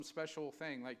special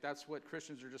thing, like that's what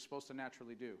Christians are just supposed to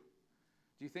naturally do?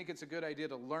 Do you think it's a good idea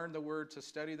to learn the Word, to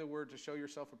study the Word, to show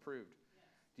yourself approved? Yes.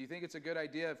 Do you think it's a good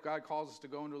idea if God calls us to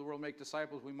go into the world and make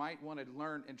disciples, we might want to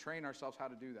learn and train ourselves how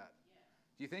to do that? Yes.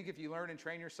 Do you think if you learn and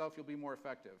train yourself, you'll be more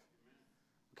effective?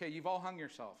 Amen. Okay, you've all hung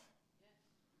yourself. Yes.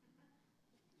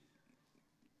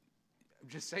 I'm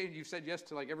just saying you've said yes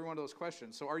to like every one of those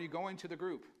questions. So are you going to the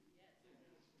group?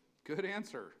 Yes. Good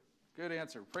answer. Good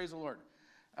answer. Praise the Lord.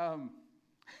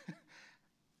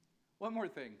 One more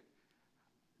thing.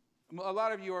 A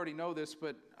lot of you already know this,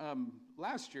 but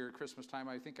last year at Christmas time,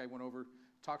 I think I went over,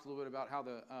 talked a little bit about how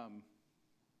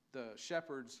the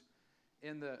shepherds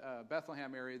in the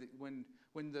Bethlehem area, when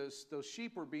those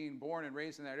sheep were being born and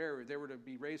raised in that area, they were to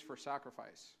be raised for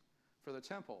sacrifice for the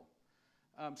temple.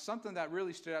 Something that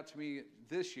really stood out to me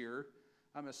this year,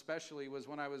 especially, was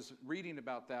when I was reading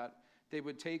about that, they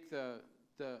would take the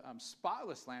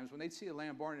spotless lambs. When they'd see a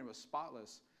lamb born and it was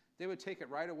spotless, they would take it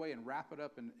right away and wrap it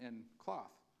up in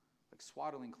cloth. Like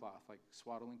swaddling cloth, like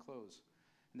swaddling clothes.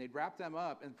 And they'd wrap them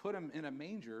up and put them in a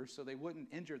manger so they wouldn't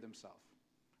injure themselves.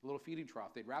 A little feeding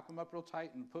trough. They'd wrap them up real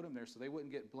tight and put them there so they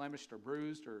wouldn't get blemished or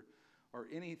bruised or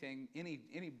anything, any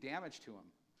damage to them.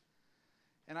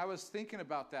 And I was thinking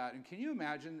about that. And can you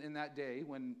imagine in that day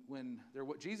when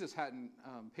Jesus hadn't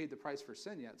paid the price for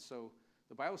sin yet? So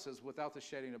the Bible says without the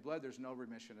shedding of blood, there's no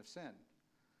remission of sin.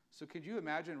 So could you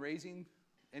imagine raising,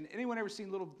 and anyone ever seen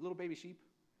little baby sheep?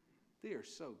 They are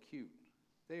so cute.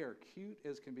 They are cute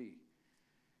as can be.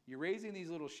 You're raising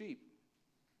these little sheep,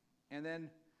 and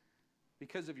then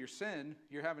because of your sin,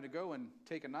 you're having to go and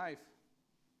take a knife,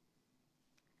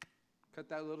 cut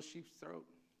that little sheep's throat,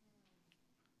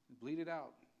 and bleed it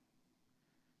out,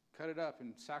 cut it up,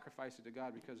 and sacrifice it to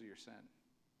God because of your sin.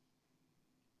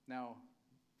 Now,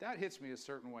 that hits me a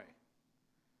certain way.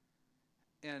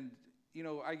 And,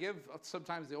 I give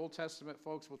sometimes the Old Testament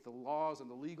folks with the laws and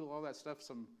the legal, all that stuff,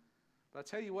 but I'll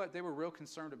tell you what, they were real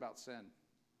concerned about sin.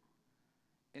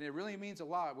 And it really means a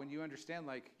lot when you understand,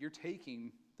 like, you're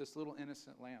taking this little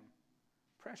innocent lamb,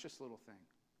 precious little thing,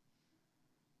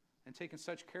 and taking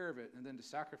such care of it, and then to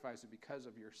sacrifice it because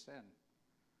of your sin.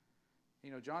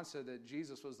 John said that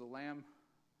Jesus was the Lamb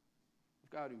of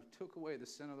God who took away the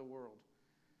sin of the world.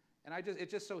 And it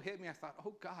just so hit me, I thought,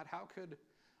 oh God, how could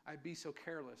I be so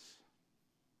careless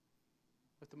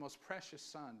with the most precious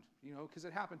son? Because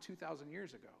it happened 2,000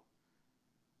 years ago.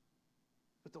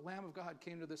 But the Lamb of God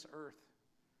came to this earth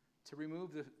to remove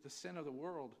the sin of the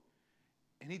world.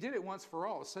 And he did it once for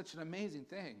all. It's such an amazing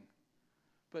thing.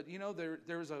 But,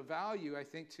 there's a value, I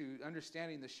think, to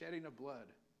understanding the shedding of blood,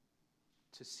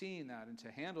 to seeing that and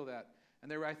to handle that.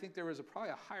 And I think there was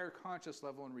probably a higher conscious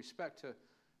level in respect to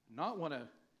not want to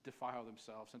defile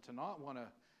themselves and to not want to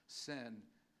sin.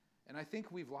 And I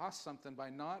think we've lost something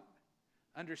by not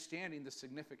understanding the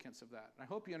significance of that. And I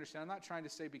hope you understand. I'm not trying to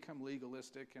say become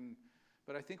legalistic,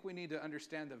 but I think we need to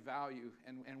understand the value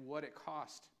and what it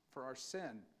cost for our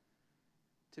sin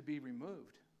to be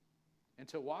removed and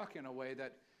to walk in a way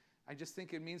that I just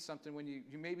think it means something when you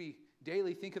maybe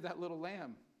daily think of that little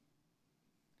lamb.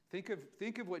 Think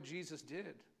of what Jesus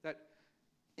did. That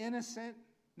innocent,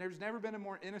 there's never been a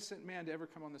more innocent man to ever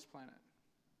come on this planet.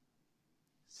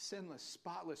 Sinless,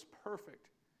 spotless, perfect.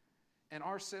 And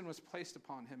our sin was placed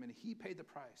upon him, and he paid the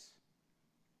price.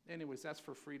 Anyways, that's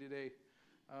for free today.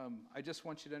 I just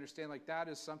want you to understand, like, that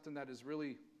is something that has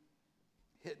really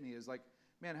hit me. Is like,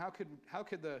 man, how could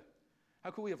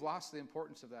we have lost the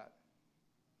importance of that?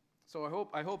 So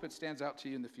I hope it stands out to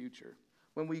you in the future.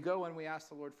 When we go and we ask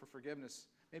the Lord for forgiveness,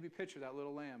 maybe picture that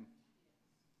little lamb.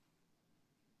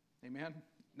 Amen.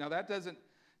 Now that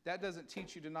doesn't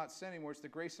teach you to not sin anymore. It's the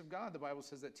grace of God, the Bible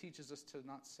says, that teaches us to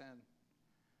not sin.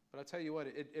 But I'll tell you what,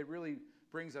 it really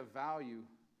brings a value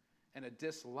and a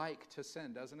dislike to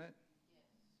sin, doesn't it?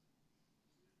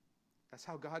 That's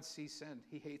how God sees sin.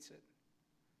 He hates it.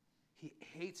 He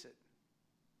hates it.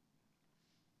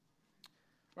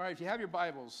 All right, if you have your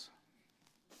Bibles,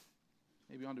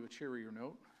 maybe onto a cheerier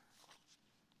note,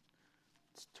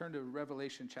 let's turn to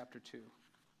Revelation chapter 2.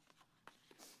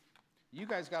 You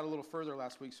guys got a little further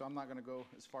last week, so I'm not going to go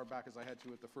as far back as I had to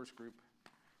with the first group.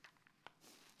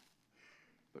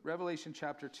 But Revelation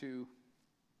chapter 2,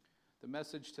 the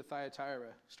message to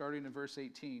Thyatira, starting in verse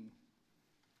 18.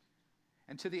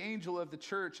 And to the angel of the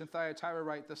church in Thyatira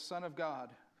write, the Son of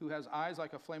God, who has eyes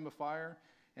like a flame of fire,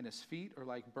 and his feet are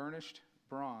like burnished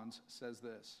bronze, says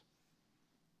this: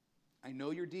 I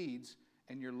know your deeds,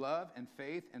 and your love, and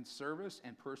faith, and service,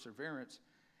 and perseverance,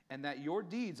 and that your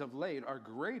deeds of late are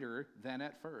greater than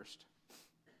at first.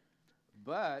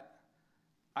 But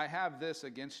I have this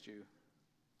against you,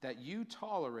 that you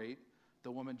tolerate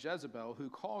the woman Jezebel, who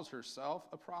calls herself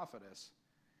a prophetess.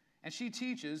 And she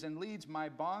teaches and leads my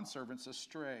bondservants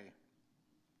astray,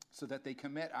 so that they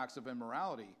commit acts of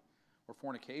immorality or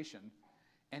fornication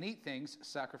and eat things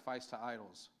sacrificed to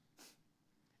idols.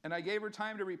 And I gave her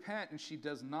time to repent, and she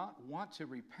does not want to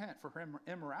repent for her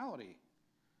immorality.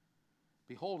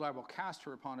 Behold, I will cast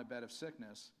her upon a bed of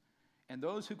sickness, and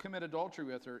those who commit adultery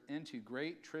with her into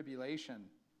great tribulation,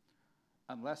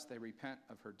 unless they repent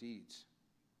of her deeds.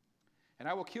 And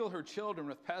I will kill her children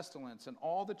with pestilence, and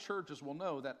all the churches will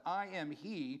know that I am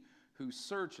he who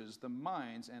searches the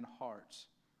minds and hearts.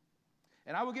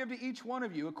 And I will give to each one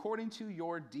of you according to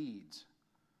your deeds.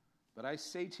 But I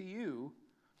say to you,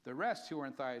 the rest who are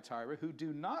in Thyatira, who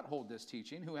do not hold this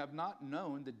teaching, who have not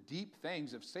known the deep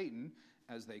things of Satan,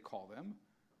 as they call them,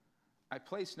 I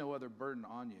place no other burden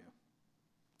on you.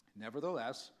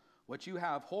 Nevertheless, what you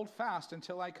have, hold fast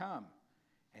until I come.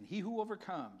 And he who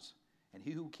overcomes, and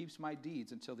he who keeps my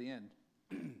deeds until the end,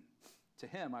 to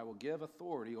him I will give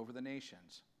authority over the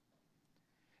nations.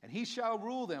 And he shall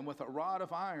rule them with a rod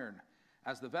of iron,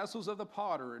 as the vessels of the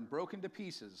potter, and broken to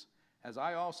pieces, as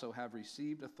I also have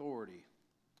received authority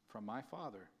from my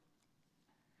Father.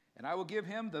 And I will give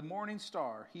him the morning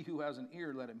star. He who has an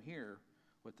ear, let him hear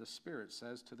what the Spirit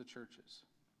says to the churches.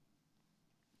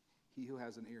 He who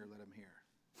has an ear, let him hear.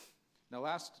 Now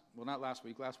last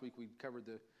week we covered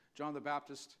the John the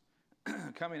Baptist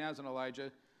coming as an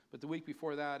Elijah, but the week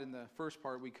before that, in the first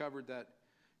part, we covered that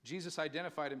Jesus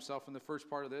identified himself in the first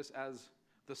part of this as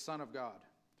the Son of God.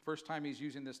 First time he's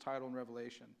using this title in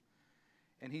Revelation.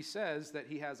 And he says that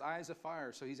he has eyes of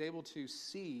fire, so he's able to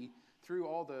see through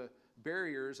all the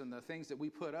barriers and the things that we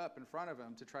put up in front of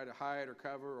him to try to hide or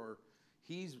cover, or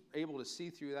he's able to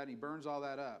see through that, and he burns all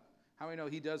that up. How many know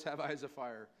he does have eyes of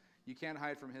fire? You can't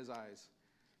hide from his eyes.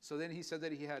 So then he said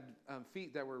that he had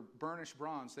feet that were burnished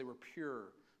bronze. They were pure.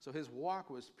 So his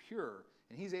walk was pure,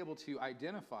 and he's able to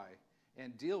identify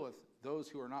and deal with those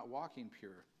who are not walking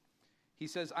pure. He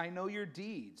says, I know your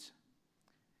deeds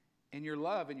and your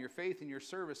love and your faith and your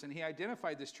service. And he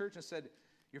identified this church and said,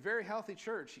 you're a very healthy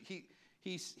church.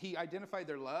 He identified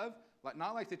their love,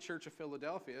 not like the church of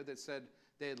Philadelphia that said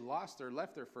they had left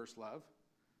their first love.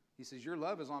 He says, your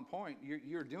love is on point.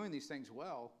 You're doing these things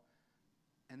well.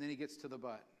 And then he gets to the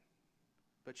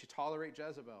but you tolerate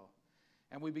Jezebel.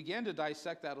 And we began to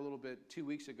dissect that a little bit 2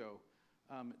 weeks ago,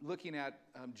 looking at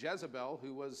Jezebel,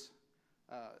 who was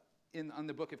on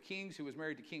the book of Kings, who was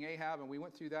married to King Ahab, and we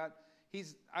went through that.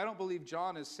 I don't believe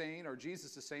John is saying, or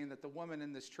Jesus is saying, that the woman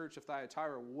in this church of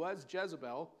Thyatira was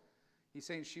Jezebel. He's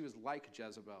saying she was like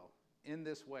Jezebel in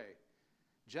this way.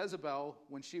 Jezebel,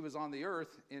 when she was on the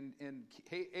earth, and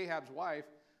Ahab's wife,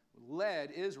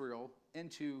 led Israel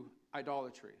into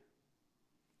idolatry,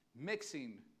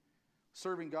 mixing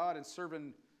serving God and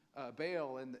serving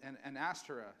Baal and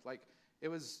Ashtoreth. Like it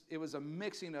was a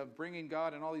mixing of bringing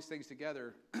God and all these things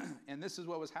together. And this is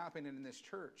what was happening in this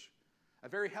church. A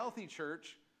very healthy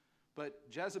church, but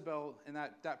Jezebel and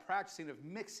that practicing of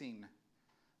mixing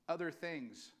other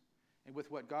things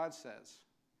with what God says.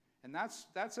 And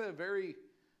that's a very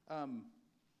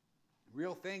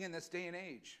real thing in this day and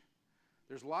age.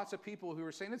 There's lots of people who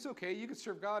are saying, it's okay, you can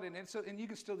serve God and you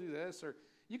can still do this, or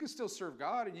you can still serve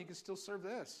God and you can still serve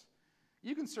this.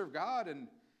 You can serve God and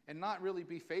not really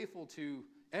be faithful to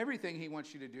everything he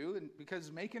wants you to do, and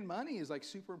because making money is like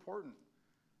super important.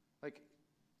 Like,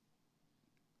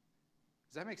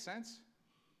 does that make sense?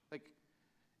 Like,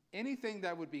 anything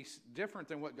that would be different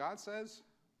than what God says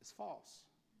is false.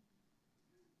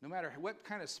 No matter what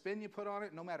kind of spin you put on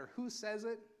it, no matter who says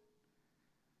it,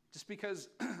 just because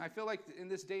I feel like in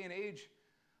this day and age,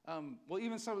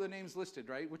 even some of the names listed,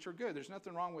 right, which are good. There's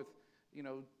nothing wrong with,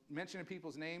 mentioning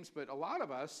people's names, but a lot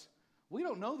of us, we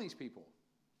don't know these people.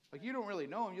 Like, you don't really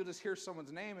know them. You'll just hear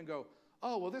someone's name and go,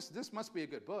 oh, well, this must be a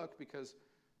good book because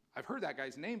I've heard that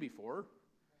guy's name before.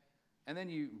 And then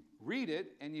you read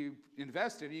it and you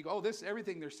invest in it and you go, oh,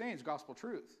 everything they're saying is gospel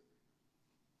truth.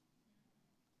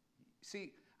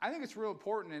 See, I think it's real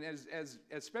important, and as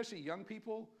especially young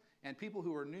people and people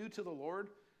who are new to the Lord,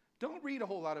 don't read a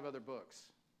whole lot of other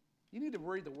books. You need to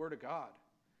read the Word of God.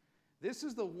 This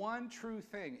is the one true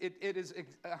thing. It is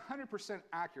 100%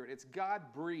 accurate. It's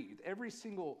God-breathed. Every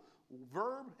single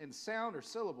verb and sound or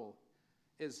syllable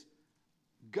is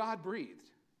God-breathed.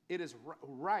 It is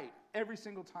right every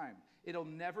single time. It'll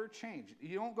never change.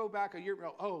 You don't go back a year and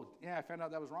go, oh, yeah, I found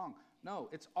out that was wrong. No,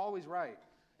 it's always right.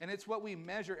 And it's what we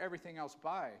measure everything else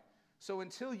by. So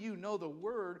until you know the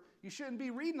Word, you shouldn't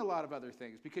be reading a lot of other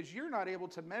things because you're not able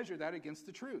to measure that against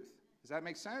the truth. Does that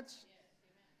make sense?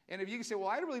 Yes, And if you can say, well,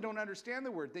 I really don't understand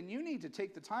the word, then you need to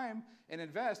take the time and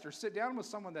invest or sit down with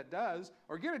someone that does,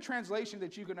 or get a translation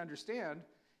that you can understand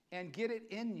and get it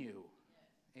in you.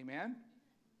 Amen?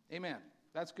 Amen.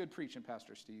 That's good preaching,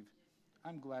 Pastor Steve.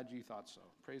 I'm glad you thought so.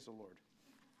 Praise the Lord.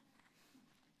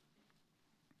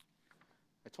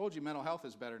 I told you mental health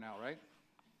is better now, right?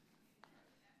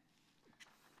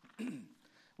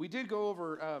 We did go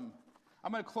over,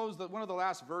 I'm going to close one of the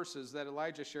last verses that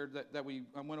Elijah shared that we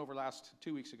went over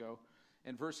 2 weeks ago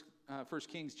in 1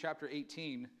 Kings chapter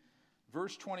 18,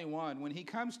 verse 21. When he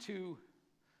comes to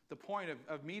the point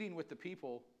of meeting with the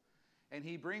people and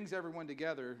he brings everyone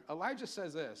together, Elijah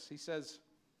says this. He says,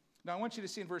 now I want you to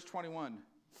see in verse 21,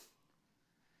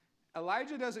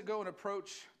 Elijah doesn't go and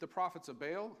approach the prophets of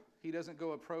Baal. He doesn't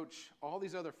go approach all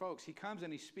these other folks. He comes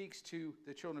and he speaks to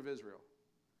the children of Israel.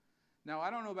 Now,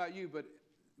 I don't know about you, but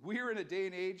we're in a day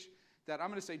and age that I'm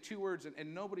going to say 2 words,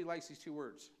 and nobody likes these 2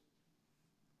 words.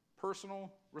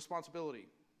 Personal responsibility.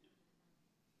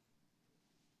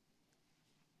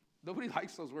 Nobody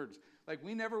likes those words. Like,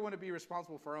 we never want to be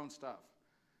responsible for our own stuff.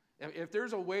 If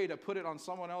there's a way to put it on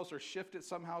someone else or shift it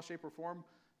somehow, shape, or form,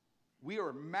 we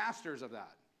are masters of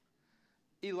that.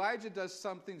 Elijah does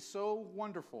something so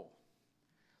wonderful.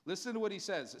 Listen to what he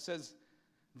says. It says,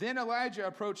 then Elijah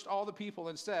approached all the people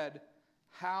and said,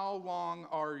 how long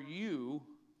are you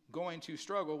going to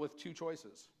struggle with 2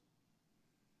 choices?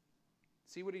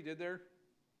 See what he did there?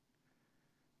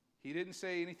 He didn't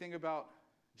say anything about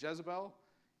Jezebel.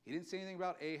 He didn't say anything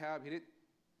about Ahab.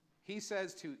 He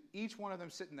says to each one of them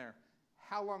sitting there,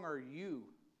 how long are you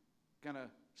going to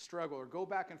struggle or go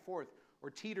back and forth or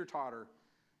teeter-totter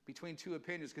between 2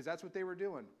 opinions? Because that's what they were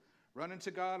doing. Running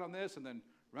to God on this and then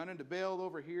running to Baal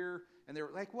over here. And they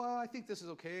were like, well, I think this is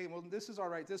okay. Well, this is all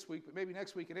right this week, but maybe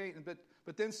next week it ain't.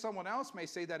 But then someone else may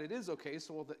say that it is okay.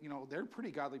 So, well, they're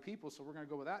pretty godly people, so we're going to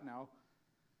go with that now.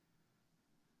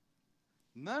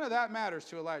 None of that matters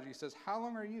to Elijah. He says, how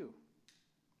long are you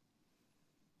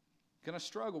going to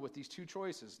struggle with these 2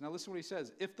 choices? Now listen to what he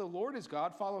says. If the Lord is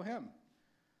God, follow him.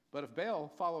 But if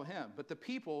Baal, follow him. But the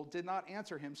people did not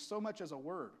answer him so much as a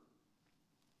word.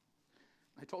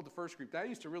 I told the first group, that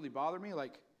used to really bother me.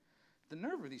 Like, the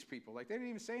nerve of these people. Like, they didn't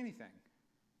even say anything.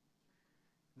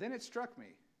 Then it struck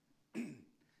me.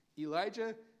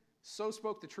 Elijah so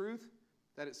spoke the truth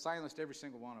that it silenced every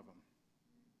single one of them.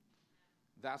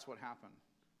 That's what happened.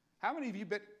 How many of you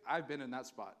I've been in that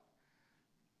spot.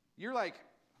 You're like,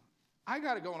 I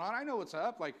got it going on. I know what's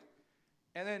up. Like,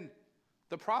 and then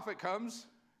the prophet comes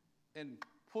and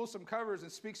pulls some covers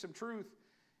and speaks some truth.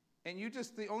 And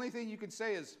the only thing you can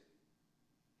say is,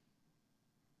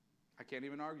 I can't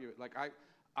even argue it. Like,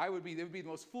 it would be the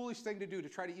most foolish thing to do to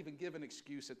try to even give an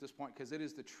excuse at this point, because it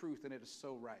is the truth and it is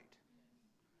so right.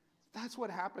 That's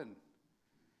what happened.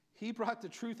 He brought the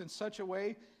truth in such a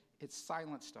way, it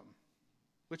silenced them,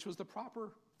 which was the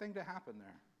proper thing to happen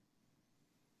there.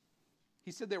 He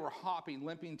said they were hopping,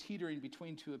 limping, teetering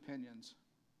between 2 opinions.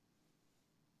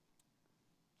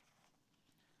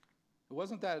 It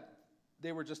wasn't that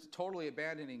they were just totally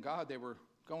abandoning God. They were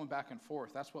going back and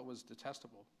forth. That's what was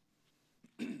detestable.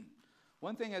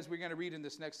 One thing, as we're going to read in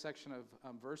this next section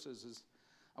of verses, is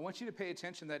I want you to pay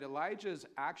attention that Elijah's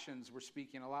actions were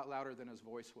speaking a lot louder than his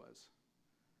voice was.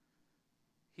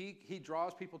 He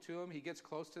draws people to him. He gets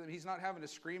close to them. He's not having to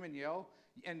scream and yell.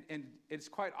 And it's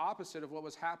quite opposite of what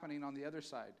was happening on the other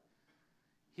side.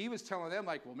 He was telling them,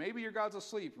 like, well, maybe your God's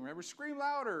asleep. Remember, scream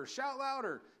louder, shout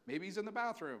louder. Maybe he's in the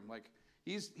bathroom. Like,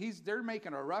 they're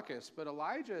making a ruckus. But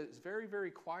Elijah is very, very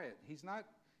quiet. He's not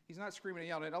screaming and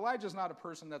yelling. And Elijah's not a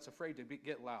person that's afraid to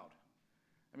get loud.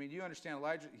 I mean, you understand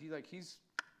Elijah,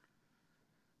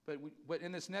 but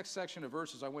in this next section of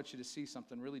verses, I want you to see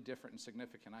something really different and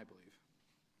significant, I believe.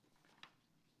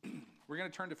 We're going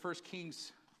to turn to 1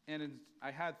 Kings, and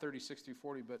I had 36 through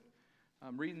 40, but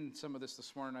I'm reading some of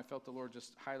this morning. I felt the Lord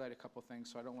just highlight a couple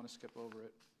things, so I don't want to skip over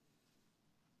it.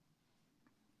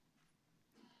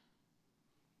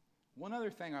 One other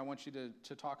thing I want you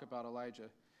to talk about Elijah.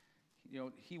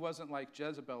 He wasn't like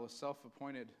Jezebel, a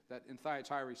self-appointed, that in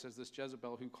Thyatira he says this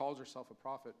Jezebel who calls herself a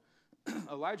prophet.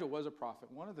 Elijah was a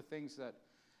prophet. One of the things that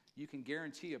you can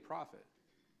guarantee a prophet,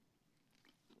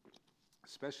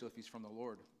 especially if he's from the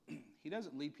Lord, he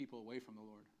doesn't lead people away from the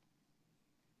Lord.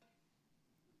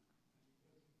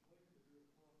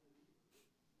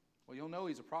 Well, you'll know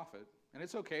he's a prophet. And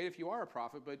it's okay if you are a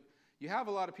prophet, but you have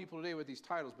a lot of people today with these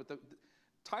titles, but the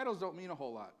titles don't mean a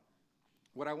whole lot.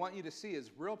 What I want you to see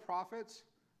is real prophets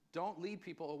don't lead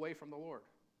people away from the Lord.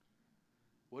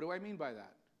 What do I mean by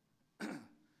that?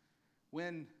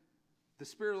 When the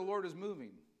Spirit of the Lord is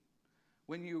moving,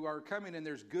 when you are coming and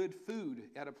there's good food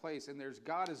at a place and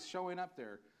God is showing up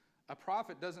there, A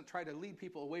prophet doesn't try to lead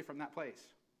people away from that place.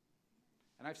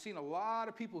 And I've seen a lot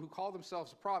of people who call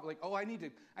themselves a prophet, like, oh, I need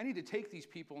to take these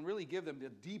people and really give them the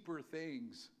deeper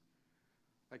things.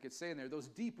 Like it's saying there, those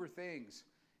deeper things,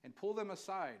 and pull them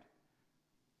aside.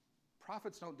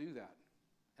 Prophets don't do that.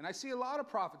 And I see a lot of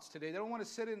prophets today. They don't want to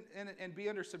sit in and be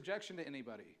under subjection to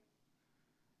anybody.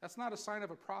 That's not a sign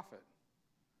of a prophet.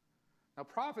 Now,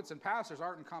 prophets and pastors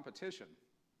aren't in competition.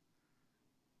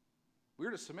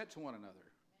 We're to submit to one another.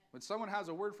 When someone has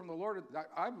a word from the Lord,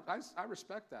 I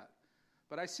respect that.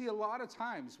 But I see a lot of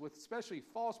times, with especially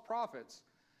false prophets,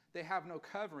 they have no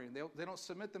covering. They don't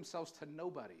submit themselves to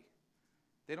nobody.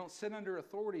 They don't sit under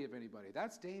authority of anybody.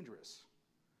 That's dangerous.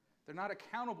 They're not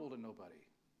accountable to nobody.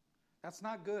 That's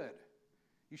not good.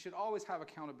 You should always have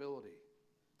accountability.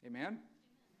 Amen?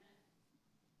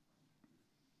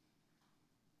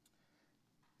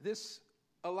 This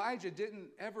Elijah didn't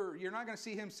ever, you're not going to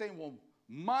see him saying, well,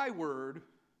 my word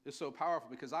is so powerful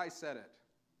because I said it.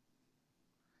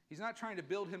 He's not trying to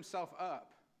build himself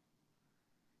up.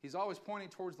 He's always pointing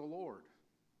towards the Lord.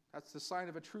 That's the sign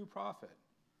of a true prophet.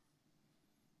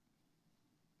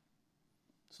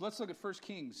 So let's look at 1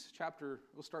 Kings chapter,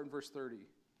 we'll start in verse 30.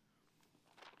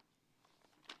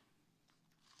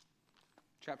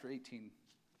 Chapter 18.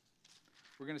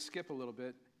 We're going to skip a little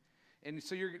bit. And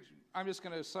so I'm just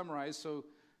going to summarize. So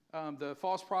the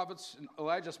false prophets,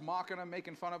 Elijah's mocking them,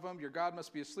 making fun of them. Your God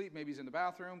must be asleep. Maybe he's in the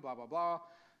bathroom, blah, blah, blah.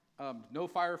 No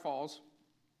fire falls.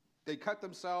 They cut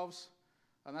themselves.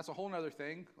 And that's a whole other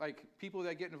thing. Like people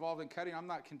that get involved in cutting, I'm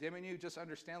not condemning you. Just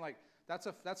understand, like, that's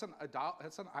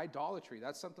an idolatry.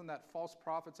 That's something that false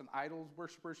prophets and idol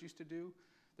worshipers used to do.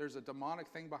 There's a demonic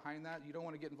thing behind that. You don't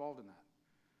want to get involved in that.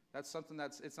 That's something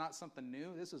it's not something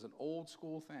new. This is an old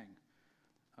school thing.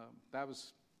 That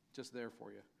was just there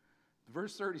for you.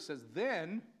 Verse 30 says,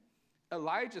 then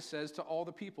Elijah says to all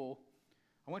the people,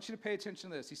 I want you to pay attention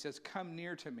to this. He says, come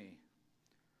near to me.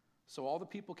 So all the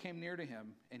people came near to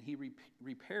him, and he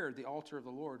repaired the altar of the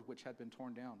Lord, which had been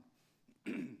torn down.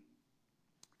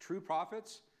 True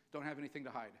prophets don't have anything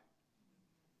to hide.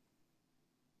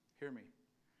 Hear me.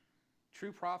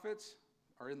 True prophets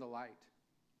are in the light.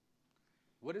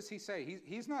 What does he say?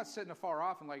 He's not sitting afar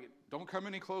off and like, don't come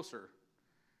any closer.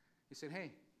 He said,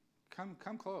 hey,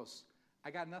 come close. I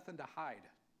got nothing to hide.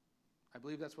 I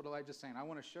believe that's what Elijah's saying. I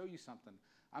want to show you something.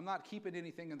 I'm not keeping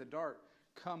anything in the dark.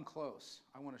 Come close.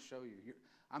 I want to show you.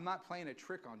 I'm not playing a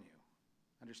trick on you.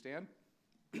 Understand?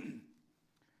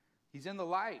 He's in the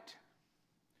light.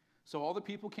 So all the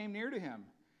people came near to him,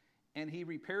 and he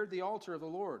repaired the altar of the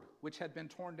Lord, which had been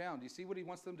torn down. Do you see what he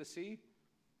wants them to see?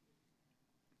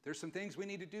 There's some things we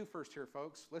need to do first here,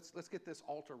 folks. Let's get this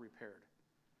altar repaired.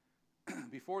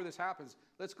 Before this happens,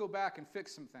 let's go back and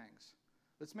fix some things.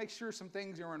 Let's make sure some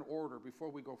things are in order before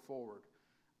we go forward.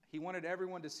 He wanted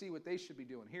everyone to see what they should be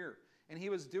doing here. And he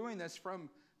was doing this from,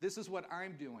 this is what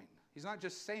I'm doing. He's not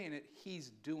just saying it, he's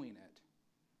doing it.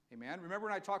 Amen? Remember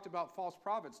when I talked about false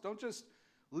prophets? Don't just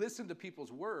listen to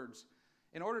people's words.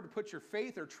 In order to put your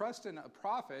faith or trust in a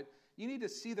prophet, you need to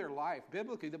see their life.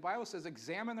 Biblically, the Bible says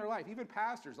examine their life. Even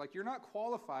pastors, like you're not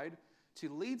qualified to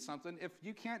lead something if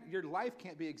your life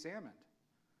can't be examined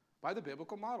by the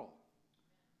biblical model.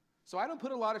 So I don't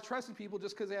put a lot of trust in people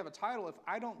just because they have a title if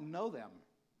I don't know them.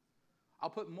 I'll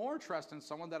put more trust in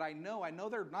someone that I know. I know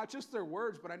their, not just their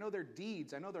words, but I know their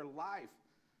deeds. I know their life.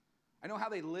 I know how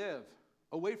they live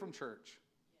away from church.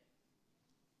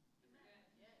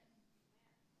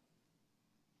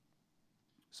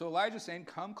 So Elijah's saying,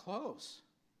 come close.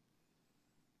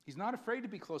 He's not afraid to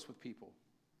be close with people.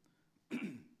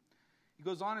 He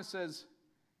goes on and says,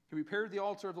 he repaired the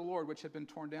altar of the Lord, which had been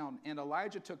torn down. And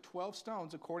Elijah took 12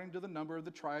 stones, according to the number of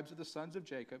the tribes of the sons of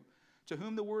Jacob, to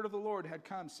whom the word of the Lord had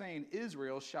come, saying,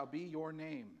 Israel shall be your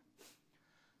name.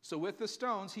 So with the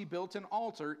stones he built an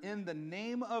altar in the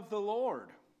name of the Lord.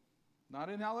 Not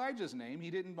in Elijah's name.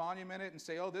 He didn't monument it and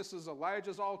say, oh, this is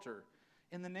Elijah's altar.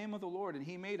 In the name of the Lord. And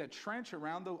he made a trench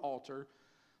around the altar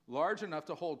large enough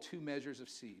to hold 2 measures of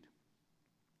seed.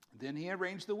 Then he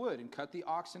arranged the wood and cut the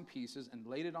ox in pieces and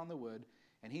laid it on the wood.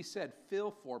 And he said,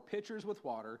 fill 4 pitchers with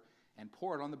water and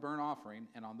pour it on the burnt offering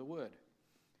and on the wood.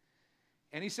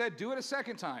 And he said, do it a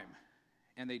second time.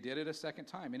 And they did it a second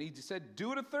time. And he said,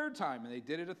 do it a third time. And they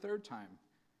did it a third time.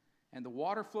 And the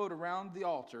water flowed around the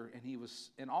altar,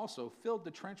 and also filled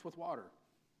the trench with water.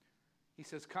 He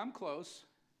says, come close.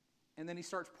 And then he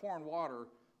starts pouring water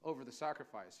over the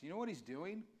sacrifice. You know what he's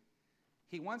doing?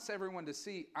 He wants everyone to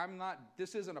see,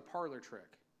 this isn't a parlor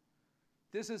trick.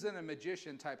 This isn't a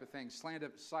magician type of thing, sleight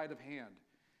of hand.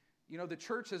 You know, the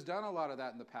church has done a lot of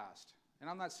that in the past. And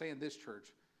I'm not saying this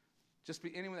church. Just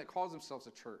be anyone that calls themselves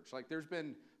a church. Like there's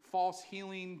been false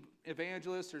healing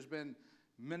evangelists. There's been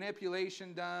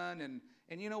manipulation done.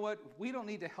 And you know what? We don't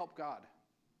need to help God.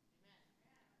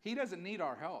 He doesn't need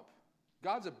our help.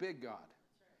 God's a big God.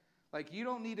 Like, you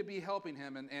don't need to be helping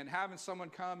him and having someone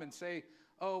come and say,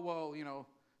 oh, well,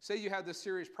 say you had this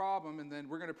serious problem and then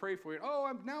we're going to pray for you.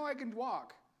 Oh, now I can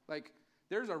walk. Like,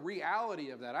 there's a reality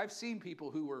of that. I've seen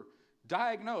people who were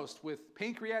diagnosed with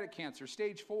pancreatic cancer,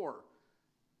 stage 4,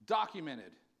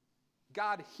 documented.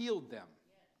 God healed them.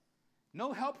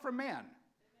 No help from man.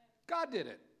 God did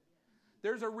it.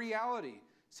 There's a reality.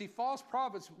 See, false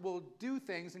prophets will do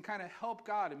things and kind of help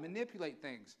God and manipulate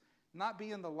things, not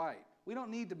be in the light. We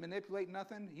don't need to manipulate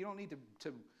nothing. You don't need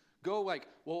to go like,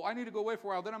 well, I need to go away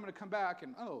for a while, then I'm going to come back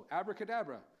and, oh,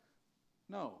 abracadabra.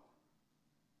 No.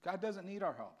 God doesn't need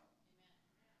our help.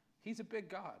 He's a big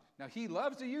God. Now, he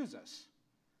loves to use us.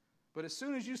 But as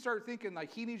soon as you start thinking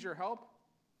like he needs your help,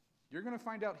 you're going to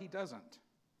find out he doesn't.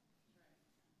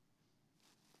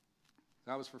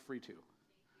 That was for free too.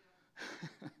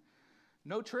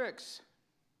 No tricks.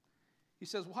 He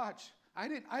says, watch. I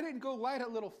didn't go light a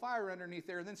little fire underneath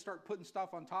there and then start putting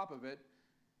stuff on top of it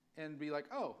and be like,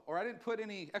 oh, or I didn't put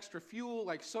any extra fuel,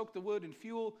 like soak the wood in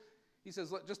fuel. He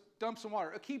says, just dump some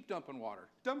water. Keep dumping water.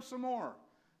 Dump some more.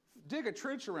 Dig a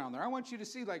trench around there. I want you to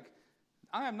see, like,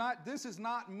 this is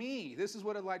not me. This is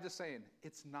what Elijah's saying.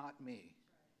 It's not me.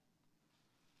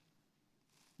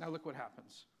 Now look what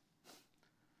happens.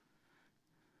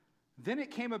 Then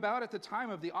it came about at the time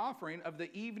of the offering of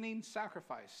the evening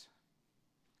sacrifice.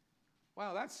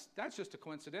 Wow, that's just a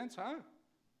coincidence, huh?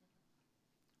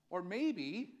 Or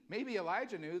maybe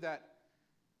Elijah knew that,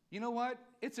 you know what?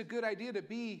 It's a good idea to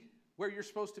be where you're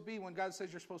supposed to be when God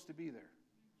says you're supposed to be there.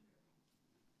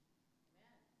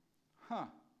 Huh.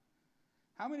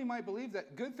 How many might believe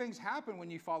that good things happen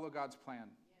when you follow God's plan?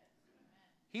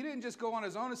 He didn't just go on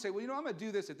his own and say, well, I'm going to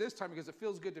do this at this time because it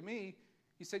feels good to me.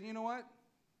 He said, you know what?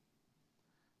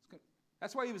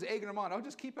 That's why he was egging them on. Oh,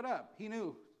 just keep it up. He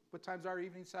knew. What time's our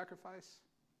evening sacrifice?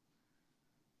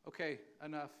 Okay,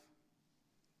 enough.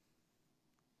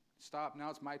 Stop. Now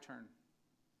it's my turn.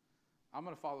 I'm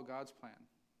going to follow God's plan.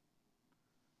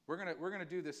 We're going to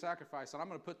do this sacrifice, and I'm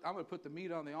going to put the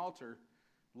meat on the altar.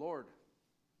 Lord,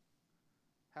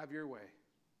 have your way.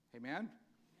 Amen?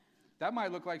 That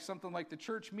might look like something like the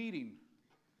church meeting,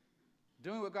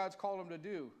 doing what God's called them to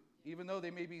do, even though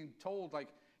they may be told, like,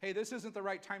 hey, this isn't the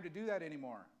right time to do that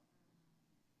anymore.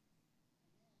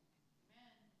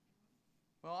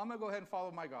 Well, I'm going to go ahead and follow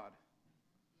my God.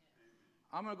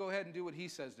 I'm going to go ahead and do what he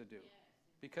says to do,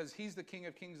 because he's the King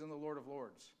of Kings and the Lord of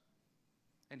Lords.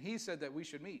 And he said that we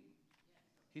should meet.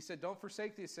 He said, don't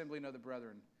forsake the assembling of the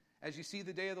brethren as you see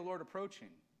the day of the Lord approaching.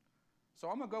 So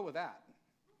I'm going to go with that.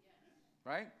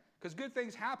 Right? Because good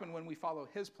things happen when we follow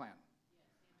his plan.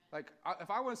 Like, if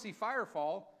I want to see fire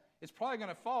fall, it's probably going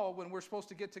to fall when we're supposed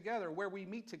to get together, where we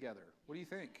meet together. What do you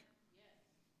think?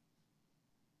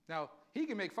 Now, he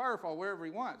can make fire fall wherever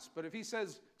he wants, but if he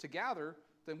says to gather,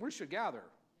 then we should gather.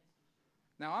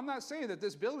 Now, I'm not saying that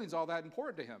this building's all that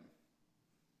important to him.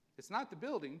 It's not the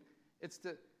building, it's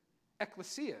the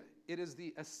ecclesia. It is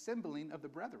the assembling of the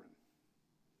brethren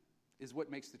is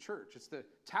what makes the church. It's the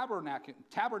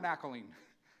tabernacling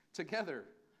together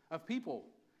of people.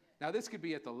 Now, this could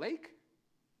be at the lake.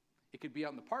 It could be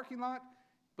out in the parking lot.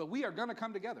 But we are going to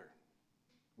come together.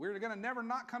 We're going to never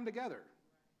not come together.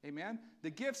 Amen?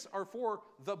 The gifts are for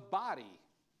the body.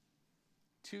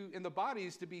 And the body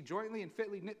is to be jointly and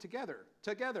fitly knit together.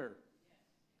 Together.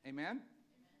 Amen?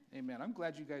 Amen. I'm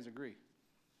glad you guys agree.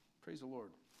 Praise the Lord.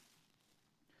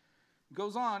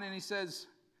 Goes on and he says,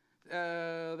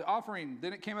 the offering.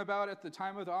 Then it came about at the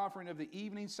time of the offering of the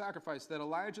evening sacrifice that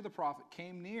Elijah the prophet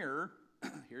came near.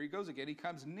 Here he goes again. He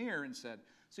comes near and said.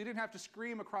 So he didn't have to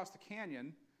scream across the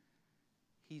canyon.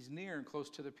 He's near and close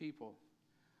to the people.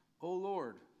 O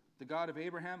Lord, the God of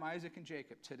Abraham, Isaac, and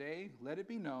Jacob, today let it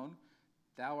be known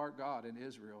thou art God in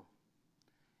Israel,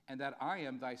 and that I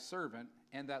am thy servant,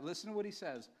 and that, listen to what he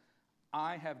says,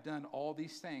 I have done all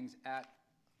these things at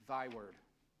thy word.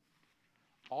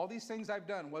 All these things I've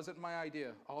done wasn't my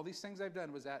idea. All these things I've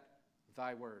done was at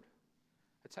thy word.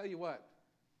 I tell you what,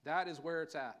 that is where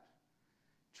it's at.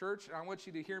 Church, I want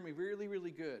you to hear me really,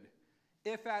 really good.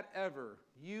 If at ever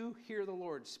you hear the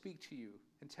Lord speak to you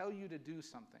and tell you to do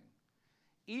something,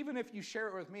 even if you share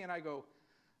it with me and I go,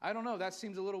 I don't know, that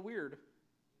seems a little weird,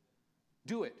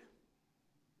 do it.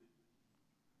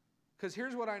 Because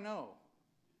here's what I know.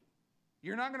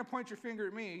 You're not going to point your finger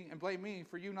at me and blame me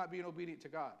for you not being obedient to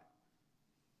God.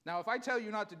 Now, if I tell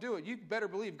you not to do it, you better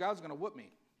believe God's going to whoop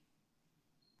me.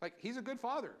 Like, he's a good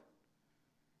father.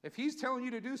 If he's telling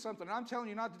you to do something and I'm telling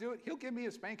you not to do it, he'll give me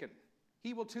a spanking.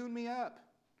 He will tune me up.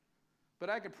 But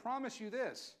I can promise you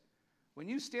this. When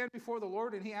you stand before the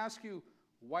Lord and he asks you,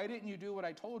 why didn't you do what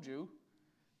I told you?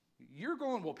 You're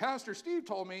going, well, Pastor Steve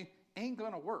told me, ain't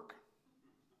going to work.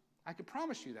 I can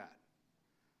promise you that.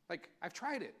 Like, I've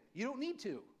tried it. You don't need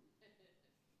to.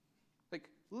 Like,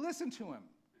 listen to him.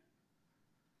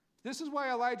 This is why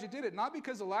Elijah did it. Not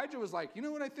because Elijah was like, you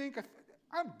know what I think?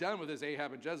 I'm done with this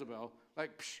Ahab and Jezebel.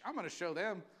 Like, I'm going to show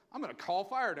them. I'm going to call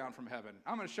fire down from heaven.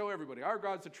 I'm going to show everybody our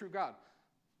God's the true God.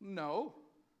 No.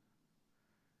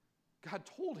 God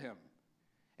told him.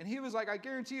 And he was like, I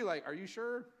guarantee you, like, are you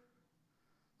sure?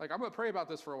 Like, I'm going to pray about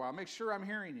this for a while. Make sure I'm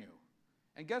hearing you.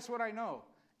 And guess what I know?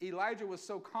 Elijah was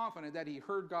so confident that he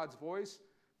heard God's voice,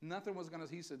 nothing was going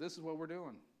to, he said, this is what we're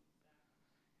doing.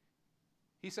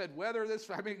 He said,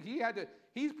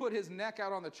 he's put his neck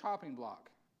out on the chopping block.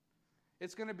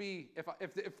 It's going to be,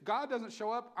 if God doesn't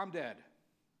show up, I'm dead.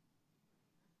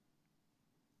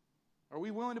 Are we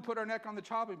willing to put our neck on the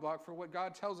chopping block for what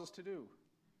God tells us to do?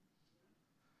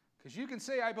 Because you can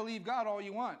say, I believe God all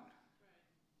you want.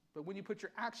 But when you put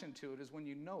your action to it is when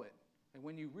you know it and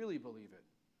when you really believe it.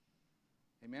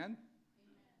 Amen? Amen.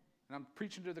 And I'm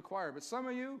preaching to the choir, but some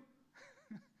of you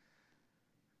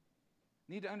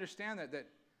need to understand that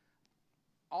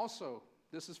also,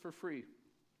 this is for free.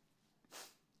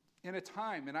 In a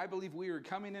time, and I believe we are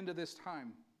coming into this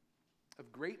time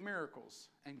of great miracles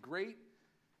and great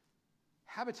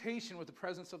habitation with the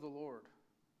presence of the Lord.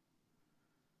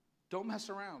 Don't mess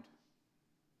around.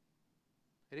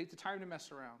 It ain't the time to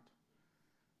mess around.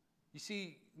 You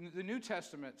see, the New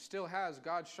Testament still has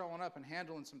God showing up and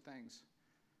handling some things.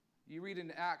 You read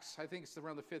in Acts, I think it's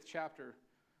around the 5th chapter,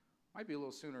 might be a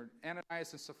little sooner,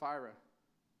 Ananias and Sapphira.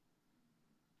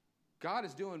 God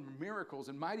is doing miracles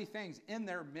and mighty things in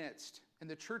their midst, and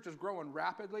the church is growing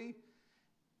rapidly.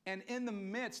 And in the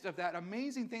midst of that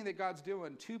amazing thing that God's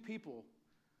doing, two people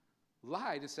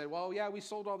lied and said, well, yeah, we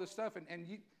sold all this stuff, and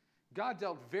God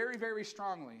dealt very, very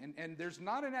strongly, and there's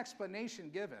not an explanation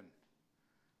given.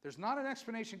 There's not an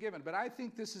explanation given, but I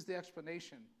think this is the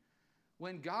explanation.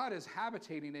 When God is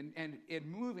habitating and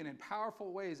moving in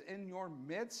powerful ways in your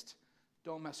midst,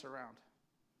 don't mess around.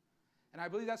 And I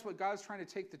believe that's what God's trying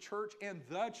to take the church and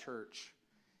the church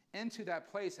into that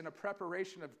place in a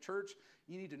preparation of church.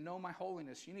 You need to know my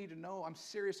holiness. You need to know I'm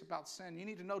serious about sin. You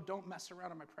need to know don't mess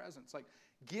around in my presence. Like,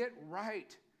 get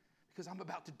right because I'm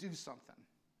about to do something.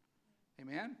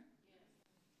 Amen?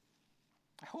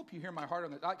 I hope you hear my heart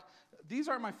on that. Like, these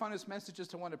aren't my funnest messages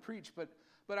to want to preach, but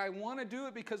I want to do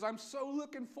it because I'm so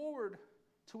looking forward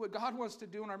to what God wants to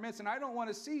do in our midst. And I don't want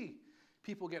to see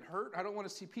people get hurt. I don't want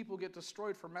to see people get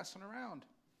destroyed for messing around.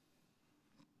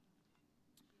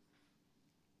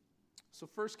 So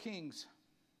 1 Kings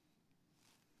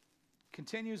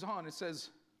continues on. It says,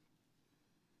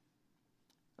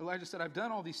 Elijah said, I've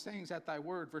done all these things at thy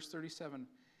word. Verse 37,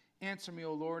 answer me,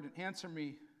 O Lord, and answer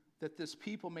me that this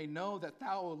people may know that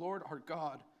thou, O Lord, art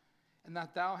God, and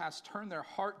that thou hast turned their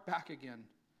heart back again.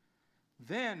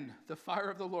 Then the fire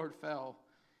of the Lord fell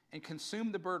and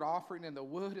consumed the burnt offering and the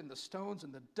wood and the stones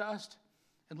and the dust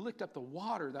and licked up the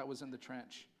water that was in the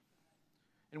trench.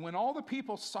 And when all the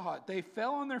people saw it, they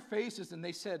fell on their faces and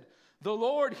they said, the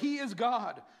Lord, he is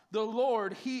God. The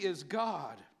Lord, he is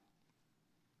God.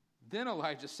 Then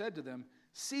Elijah said to them,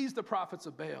 seize the prophets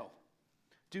of Baal.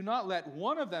 Do not let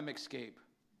one of them escape.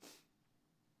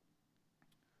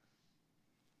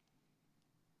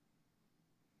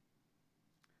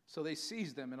 So they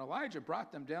seized them, and Elijah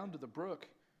brought them down to the brook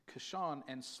Kishon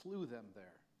and slew them there.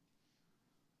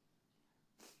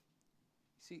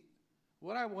 See,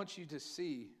 what I want you to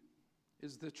see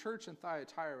is the church in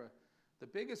Thyatira, the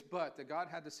biggest but that God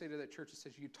had to say to that church, it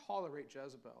says, you tolerate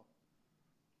Jezebel.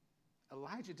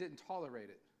 Elijah didn't tolerate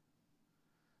it.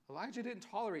 Elijah didn't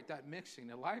tolerate that mixing.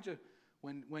 Elijah,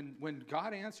 when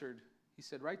God answered, he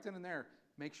said right then and there,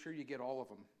 make sure you get all of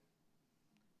them.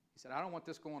 He said, I don't want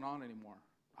this going on anymore.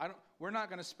 We're not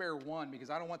going to spare one because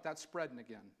I don't want that spreading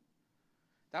again.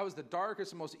 That was the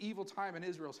darkest and most evil time in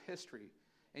Israel's history.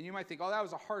 And you might think, oh, that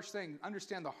was a harsh thing.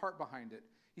 Understand the heart behind it.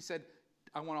 He said,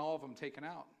 I want all of them taken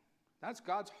out. That's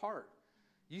God's heart.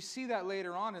 You see that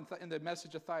later on in the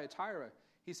message of Thyatira.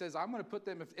 He says, I'm going to put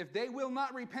them, if they will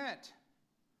not repent,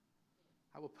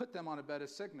 I will put them on a bed of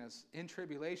sickness, in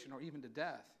tribulation, or even to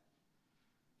death.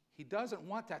 He doesn't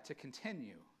want that to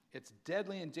continue. It's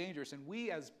deadly and dangerous. And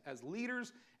we as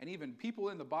leaders and even people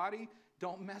in the body,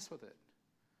 don't mess with it.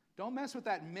 Don't mess with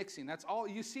that mixing. That's all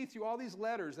you see through all these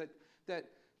letters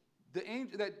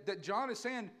that John is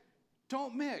saying,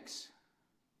 don't mix.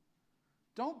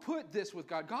 Don't put this with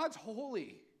God. God's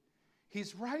holy.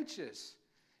 He's righteous.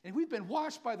 And we've been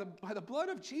washed by the blood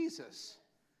of Jesus.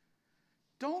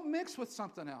 Don't mix with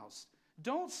something else.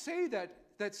 Don't say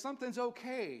that something's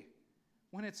okay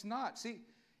when it's not. See,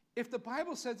 if the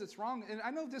Bible says it's wrong, and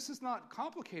I know this is not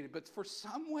complicated, but for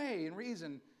some way and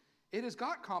reason, it has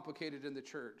got complicated in the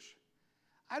church.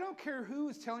 I don't care who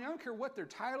is telling you. I don't care what their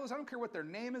title is. I don't care what their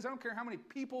name is. I don't care how many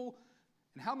people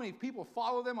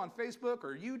follow them on Facebook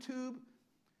or YouTube.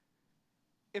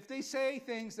 If they say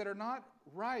things that are not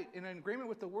right in agreement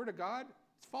with the Word of God,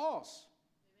 it's false.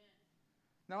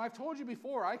 Amen. Now, I've told you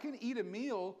before, I can eat a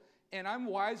meal, and I'm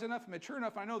wise enough, mature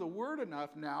enough, I know the Word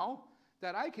enough now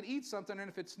that I can eat something, and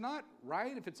if it's not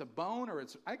right, if it's a bone or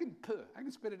I can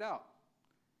spit it out.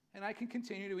 And I can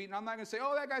continue to eat, and I'm not going to say,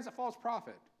 oh, that guy's a false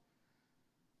prophet.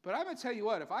 But I'm going to tell you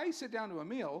what, if I sit down to a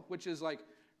meal, which is like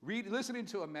listening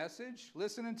to a message,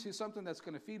 listening to something that's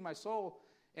going to feed my soul,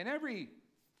 and every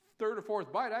third or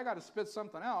fourth bite, I got to spit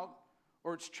something out,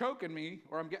 or it's choking me,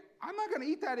 or I'm not going to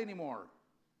eat that anymore.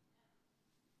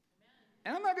 Amen.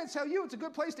 And I'm not going to tell you it's a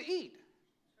good place to eat.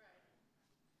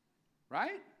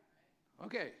 Right?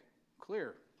 Okay,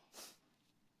 clear.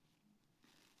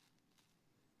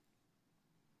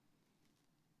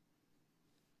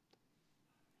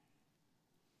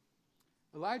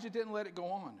 Elijah didn't let it go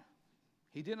on.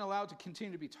 He didn't allow it to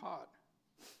continue to be taught.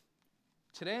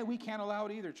 Today, we can't allow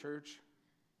it either, church.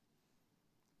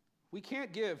 We can't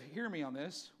hear me on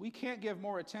this, we can't give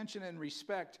more attention and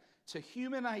respect to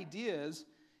human ideas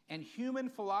and human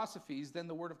philosophies than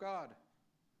the Word of God.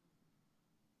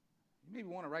 You maybe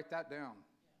want to write that down.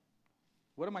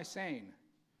 What am I saying?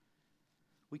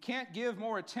 We can't give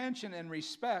more attention and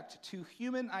respect to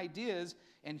human ideas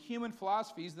and human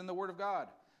philosophies than the Word of God.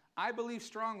 I believe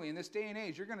strongly in this day and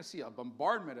age, you're going to see a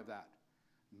bombardment of that.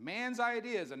 Man's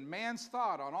ideas and man's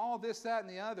thought on all this, that, and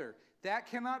the other. That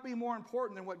cannot be more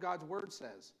important than what God's Word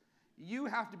says. You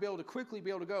have to be able to quickly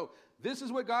be able to go, this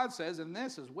is what God says, and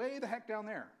this is way the heck down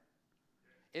there.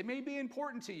 It may be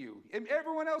important to you. And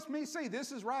everyone else may say,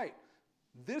 this is right.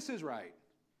 This is right.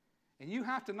 And you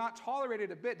have to not tolerate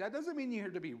it a bit. That doesn't mean you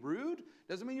have to be rude.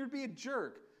 Doesn't mean you're to be a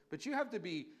jerk. But you have to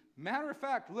be, matter of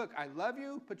fact, look, I love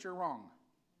you, but you're wrong.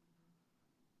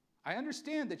 I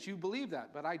understand that you believe that,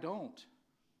 but I don't.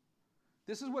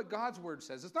 This is what God's Word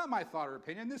says. It's not my thought or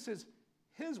opinion. This is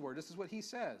His Word. This is what He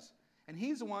says. And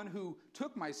He's the one who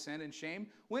took my sin and shame,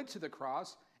 went to the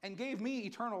cross, and gave me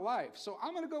eternal life. So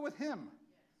I'm going to go with Him.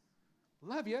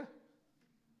 Yes. Love you. Is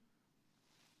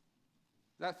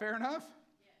that fair enough?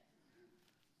 Yes.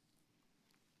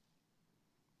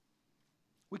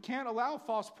 We can't allow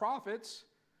false prophets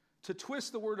to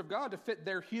twist the Word of God to fit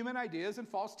their human ideas and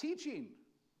false teaching.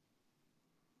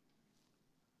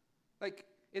 Like,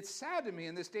 it's sad to me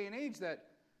in this day and age that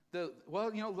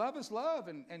love is love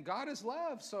and God is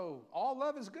love, so all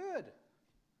love is good.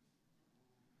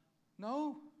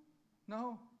 No.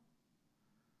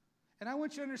 And I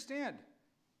want you to understand,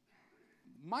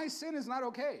 my sin is not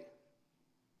okay.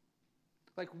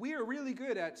 Like, we are really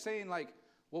good at saying, like,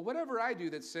 well, whatever I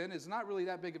do that's sin is not really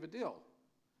that big of a deal.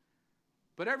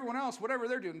 But everyone else, whatever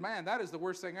they're doing, man, that is the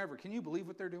worst thing ever. Can you believe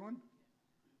what they're doing?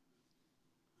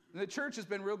 And the church has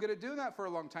been real good at doing that for a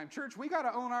long time. Church, we got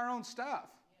to own our own stuff.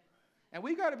 And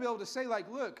we got to be able to say,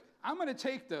 like, look, I'm going to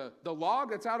take the log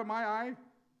that's out of my eye.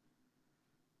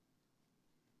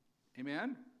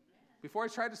 Amen? Before I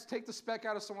try to take the speck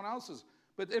out of someone else's.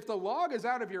 But if the log is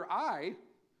out of your eye,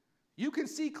 you can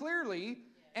see clearly,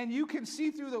 and you can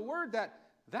see through the Word that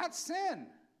that's sin.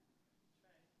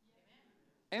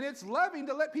 And it's loving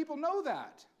to let people know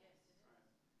that.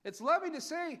 It's loving to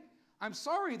say, I'm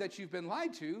sorry that you've been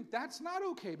lied to. That's not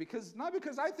okay, not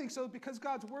because I think so, because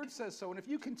God's Word says so. And if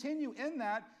you continue in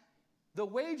that, the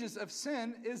wages of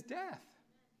sin is death.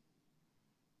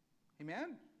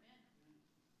 Amen?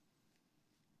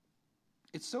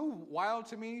 It's so wild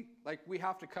to me, like we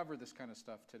have to cover this kind of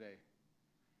stuff today.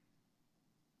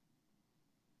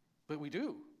 But we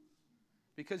do.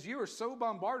 Because you are so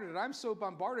bombarded, and I'm so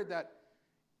bombarded that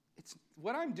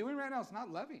what I'm doing right now is not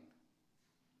loving.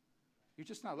 You're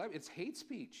just not loving. It's hate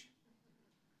speech.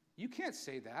 You can't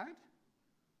say that.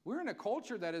 We're in a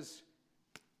culture that is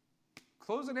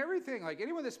closing everything. Like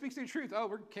anyone that speaks the truth, we're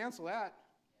going to cancel that.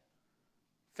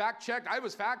 Fact checked. I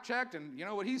was fact checked, and you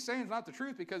know what he's saying is not the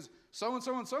truth because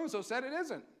so-and-so and so-and-so said it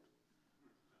isn't.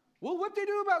 Well, what do you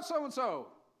do about so-and-so?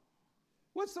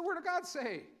 What's the Word of God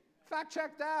say? Fact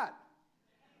check that.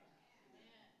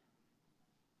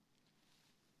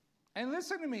 And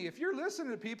listen to me. If you're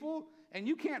listening to people and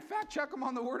you can't fact check them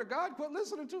on the Word of God, quit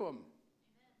listening to them.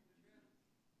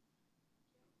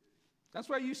 That's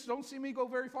why you don't see me go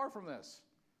very far from this.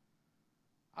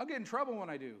 I'll get in trouble when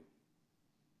I do.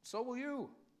 So will you.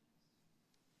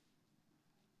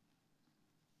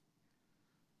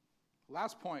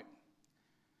 Last point.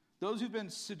 Those who've been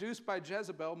seduced by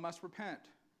Jezebel must repent.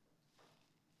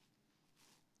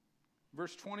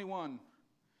 Verse 21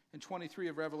 and 23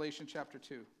 of Revelation chapter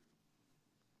 2.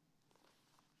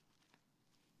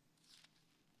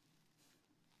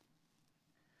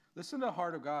 Listen to the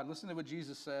heart of God. Listen to what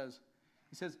Jesus says.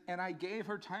 He says, and I gave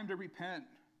her time to repent.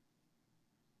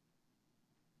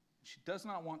 She does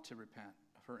not want to repent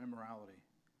of her immorality.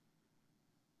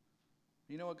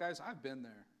 You know what, guys? I've been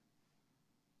there.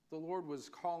 The Lord was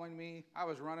calling me. I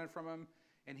was running from him.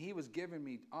 And he was giving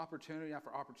me opportunity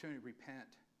after opportunity to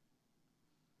repent.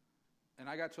 And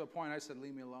I got to a point I said,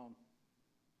 leave me alone.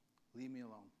 Leave me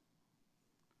alone.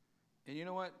 And you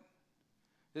know what?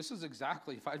 This is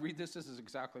exactly, if I read this, this is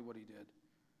exactly what he did.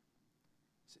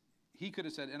 He could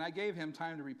have said, and I gave him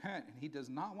time to repent, and he does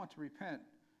not want to repent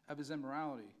of his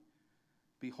immorality.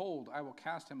 Behold, I will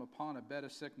cast him upon a bed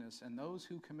of sickness, and those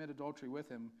who commit adultery with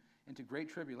him into great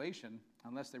tribulation,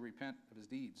 unless they repent of his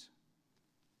deeds.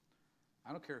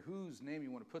 I don't care whose name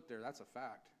you want to put there, that's a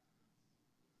fact.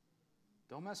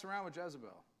 Don't mess around with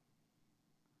Jezebel.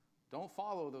 Don't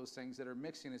follow those things that are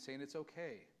mixing and saying it's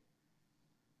okay.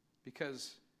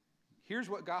 Because here's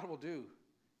what God will do.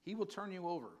 He will turn you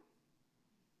over.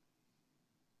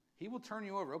 He will turn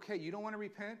you over. Okay, you don't want to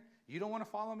repent? You don't want to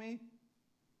follow me?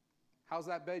 How's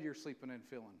that bed you're sleeping in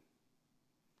feeling?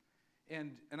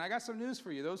 And I got some news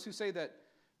for you. Those who say that,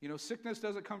 sickness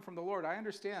doesn't come from the Lord. I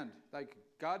understand. Like,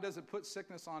 God doesn't put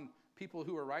sickness on people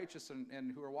who are righteous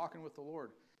and who are walking with the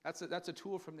Lord. That's a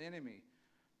tool from the enemy.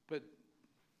 But,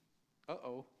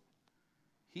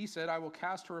 he said, I will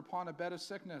cast her upon a bed of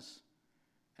sickness,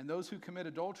 and those who commit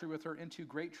adultery with her into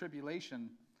great tribulation,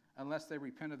 unless they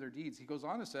repent of their deeds. He goes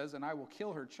on and says, and I will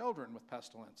kill her children with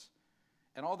pestilence.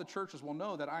 And all the churches will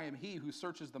know that I am he who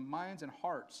searches the minds and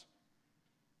hearts.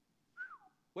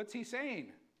 What's he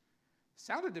saying?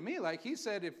 Sounded to me like he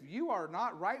said, if you are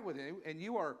not right with him and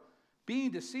you are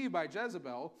being deceived by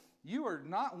Jezebel, you are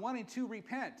not wanting to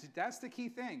repent. That's the key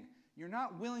thing. You're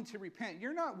not willing to repent.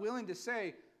 You're not willing to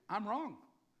say, I'm wrong.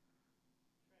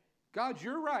 God,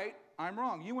 you're right. I'm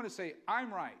wrong. You want to say,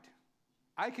 I'm right.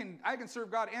 I can serve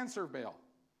God and serve Baal.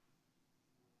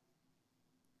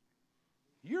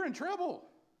 You're in trouble.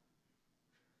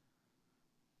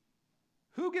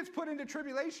 Who gets put into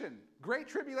tribulation? Great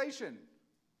tribulation.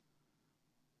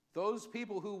 Those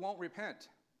people who won't repent.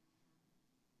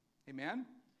 Amen?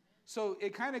 So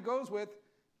it kind of goes with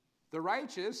the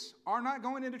righteous are not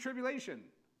going into tribulation.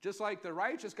 Just like the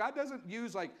righteous, God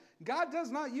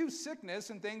does not use sickness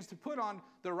and things to put on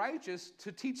the righteous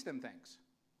to teach them things.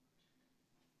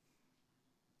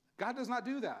 God does not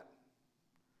do that.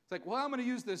 It's like, well, I'm going to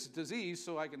use this disease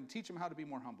so I can teach them how to be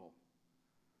more humble.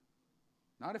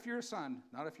 Not if you're a son,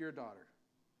 not if you're a daughter.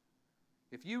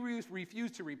 If you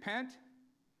refuse to repent,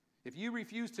 if you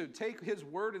refuse to take his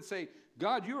word and say,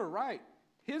 God, you are right.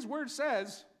 His word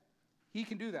says he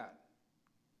can do that.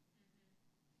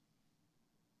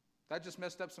 That just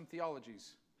messed up some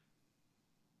theologies.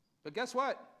 But guess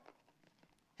what?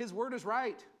 His word is right.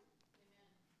 Amen.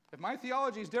 If my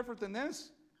theology is different than this,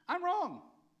 I'm wrong.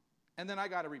 And then I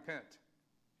got to repent.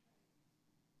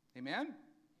 Amen? Amen?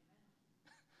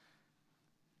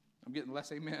 I'm getting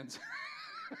less amens.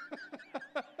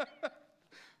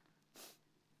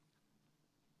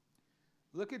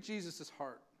 Look at Jesus'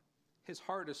 heart. His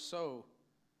heart is so,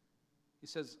 he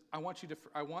says, I want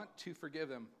to forgive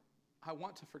them. I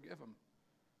want to forgive them.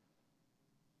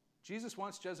 Jesus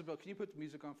wants Jezebel. Can you put the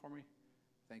music on for me?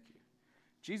 Thank you.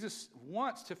 Jesus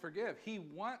wants to forgive. He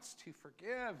wants to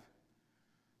forgive.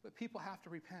 But people have to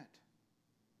repent.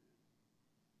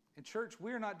 In church,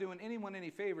 we're not doing anyone any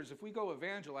favors. If we go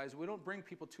evangelize, we don't bring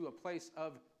people to a place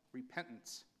of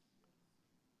repentance.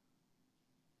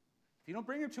 If you don't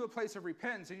bring them to a place of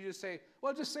repentance and you just say,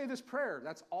 well, just say this prayer.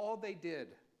 That's all they did.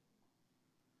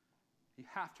 You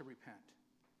have to repent.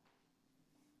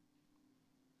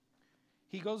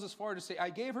 He goes as far to say, I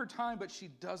gave her time, but she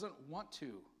doesn't want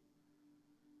to.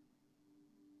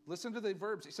 Listen to the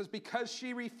verbs. He says, because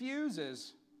she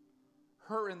refuses,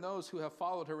 her and those who have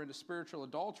followed her into spiritual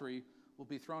adultery will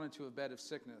be thrown into a bed of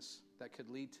sickness that could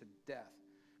lead to death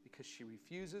because she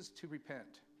refuses to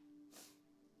repent.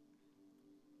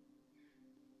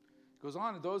 It goes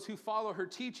on, those who follow her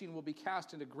teaching will be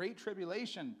cast into great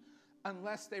tribulation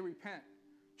unless they repent.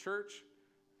 Church,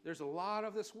 there's a lot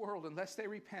of this world, unless they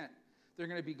repent, they're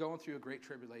going to be going through a great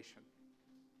tribulation.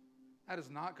 That is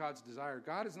not God's desire.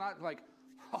 God is not like,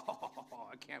 oh,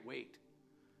 I can't wait.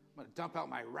 I'm going to dump out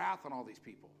my wrath on all these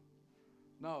people.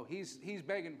 No, he's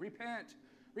begging, repent,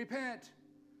 repent.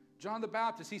 John the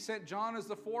Baptist, he sent John as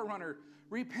the forerunner.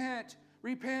 Repent,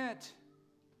 repent.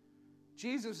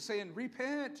 Jesus is saying,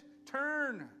 repent,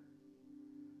 turn,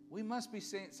 We must be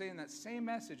saying that same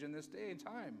message in this day and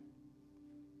time.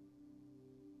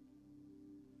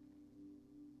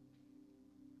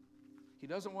 He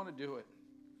doesn't want to do it.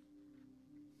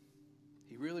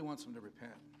 He really wants them to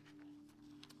repent.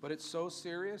 But it's so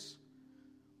serious.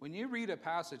 When you read a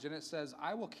passage and it says,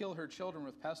 I will kill her children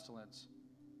with pestilence,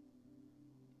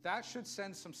 that should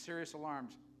send some serious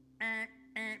alarms.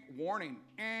 Warning,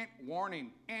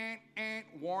 warning,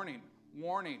 warning,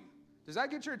 warning. Does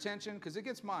that get your attention? Because it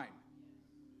gets mine.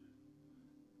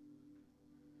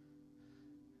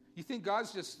 You think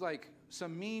God's just like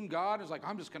some mean God who's like,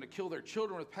 I'm just going to kill their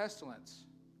children with pestilence.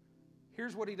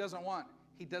 Here's what he doesn't want.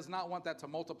 He does not want that to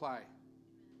multiply.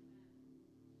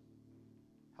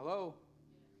 Hello?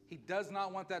 He does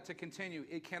not want that to continue.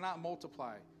 It cannot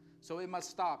multiply. So it must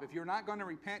stop. If you're not going to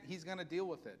repent, he's going to deal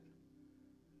with it.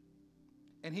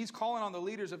 And he's calling on the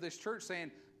leaders of this church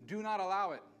saying, do not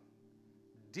allow it.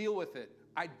 Deal with it.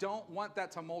 I don't want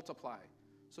that to multiply.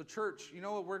 So church, you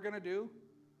know what we're going to do?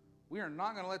 We are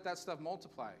not going to let that stuff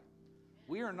multiply.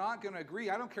 We are not going to agree.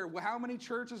 I don't care how many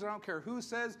churches, I don't care who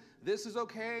says this is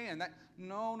okay and that.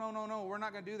 No. We're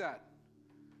not going to do that.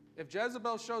 If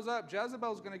Jezebel shows up,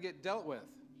 Jezebel's going to get dealt with.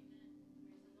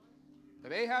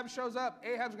 If Ahab shows up,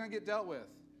 Ahab's going to get dealt with.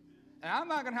 And I'm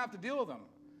not going to have to deal with them.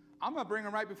 I'm going to bring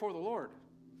them right before the Lord.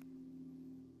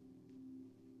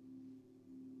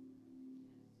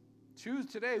 Choose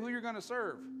today who you're going to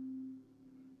serve.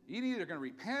 You're either going to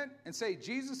repent and say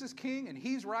Jesus is king and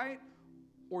he's right,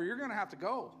 or you're going to have to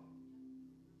go.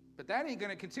 But that ain't going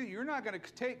to continue. You're not going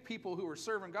to take people who are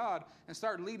serving God and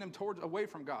start leading them away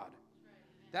from God.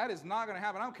 That is not going to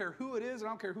happen. I don't care who it is, and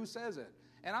I don't care who says it.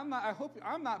 And I'm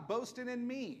not boasting in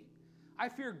me. I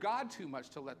fear God too much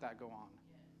to let that go on.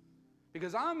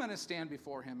 Because I'm going to stand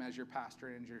before him as your pastor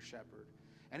and your shepherd.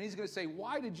 And he's going to say,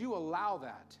 why did you allow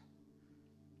that?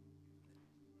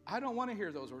 I don't want to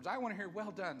hear those words. I want to hear,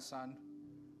 well done, son.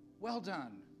 Well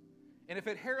done. And if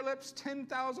it hair lips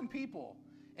 10,000 people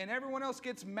and everyone else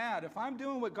gets mad, if I'm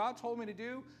doing what God told me to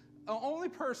do, the only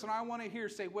person I want to hear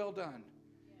say, well done,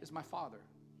 is my Father.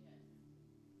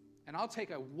 And I'll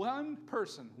take one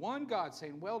person, one God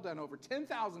saying, well done, over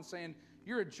 10,000 saying,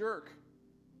 you're a jerk.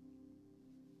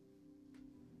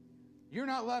 You're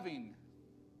not loving.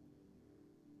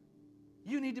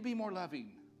 You need to be more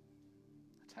loving.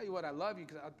 I'll tell you what, I love you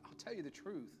because I'll tell you the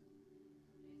truth.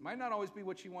 It might not always be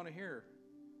what you want to hear.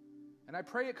 And I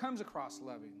pray it comes across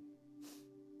loving.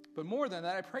 But more than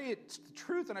that, I pray it's the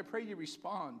truth, and I pray you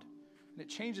respond. And it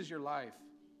changes your life.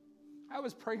 I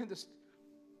was praying this,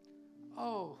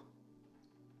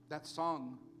 that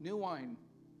song, New Wine.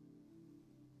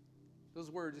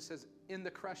 Those words, it says, in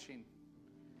the crushing,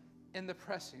 in the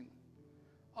pressing.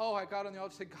 I got on the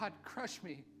altar and said, God, crush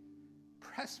me,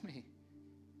 press me.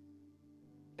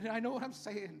 And I know what I'm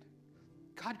saying.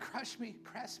 God, crush me,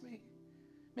 press me.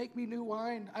 Make me new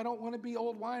wine. I don't want to be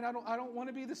old wine. I don't want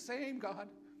to be the same, God.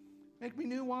 Make me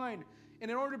new wine. And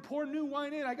in order to pour new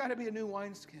wine in, I got to be a new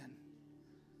wineskin.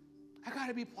 I got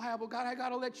to be pliable. God, I got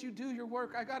to let you do your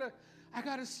work. I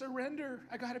got to surrender.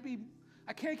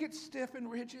 I can't get stiff and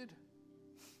rigid.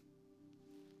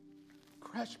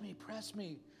 Crush me, press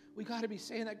me. We got to be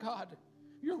saying that, God,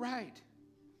 you're right.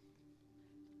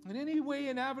 In any way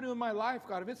and avenue in my life,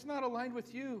 God, if it's not aligned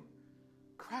with you,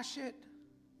 crush it.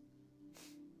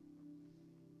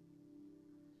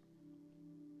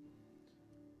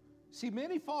 See,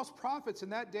 many false prophets in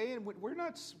that day, and we're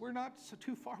not so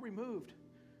too far removed.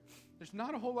 There's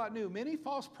not a whole lot new. Many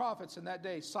false prophets in that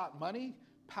day sought money,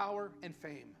 power, and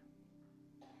fame.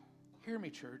 Hear me,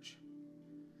 church.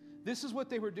 This is what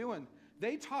they were doing.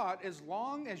 They taught as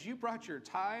long as you brought your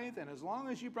tithe and as long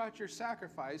as you brought your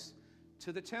sacrifice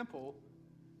to the temple,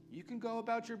 you can go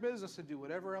about your business and do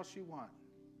whatever else you want.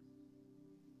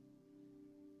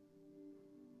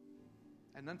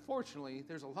 And unfortunately,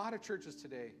 there's a lot of churches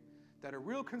today that are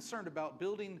real concerned about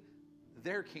building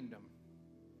their kingdom.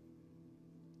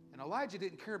 And Elijah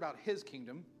didn't care about his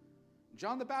kingdom.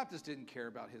 John the Baptist didn't care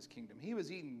about his kingdom. He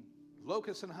was eating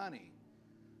locusts and honey.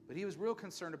 But he was real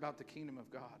concerned about the kingdom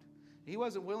of God. He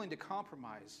wasn't willing to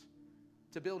compromise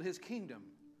to build his kingdom.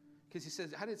 Because he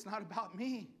says, it's not about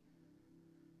me.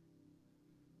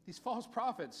 These false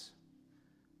prophets,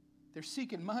 they're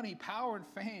seeking money, power, and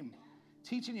fame.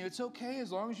 Teaching you it's okay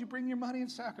as long as you bring your money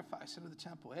and sacrifice into the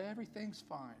temple. Everything's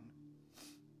fine.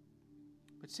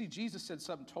 But see, Jesus said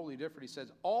something totally different. He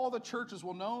says, all the churches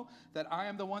will know that I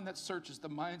am the one that searches the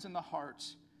minds and the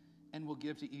hearts and will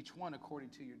give to each one according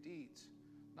to your deeds,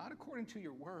 not according to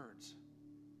your words.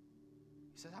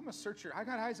 He says, I'm going to search I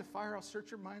got eyes of fire. I'll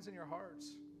search your minds and your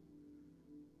hearts.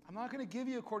 I'm not going to give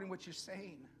you according to what you're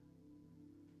saying.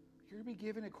 You're going to be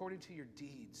given according to your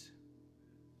deeds.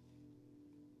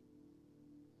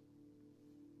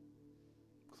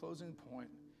 Closing point.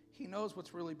 He knows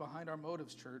what's really behind our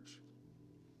motives, church.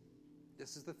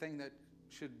 This is the thing that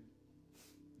should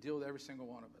deal with every single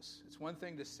one of us. It's one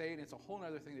thing to say it, and it's a whole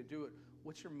other thing to do it.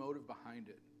 What's your motive behind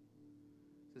it?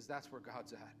 Because that's where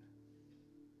God's at.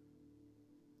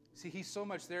 See, he's so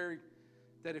much there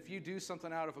that if you do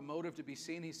something out of a motive to be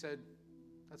seen, he said,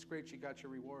 that's great, you got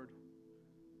your reward.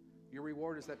 Your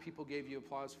reward is that people gave you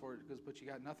applause for it, but you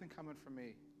got nothing coming from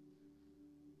me.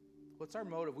 What's our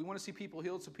motive? We want to see people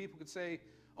healed so people could say,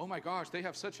 oh my gosh, they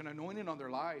have such an anointing on their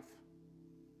life.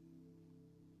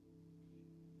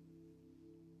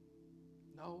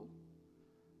 No.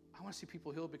 I want to see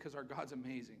people healed because our God's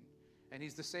amazing. And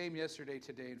he's the same yesterday,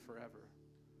 today, and forever.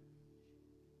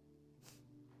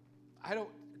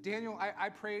 Daniel, I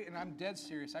pray, and I'm dead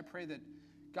serious, I pray that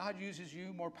God uses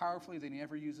you more powerfully than he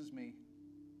ever uses me.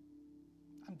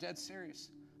 I'm dead serious.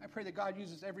 I pray that God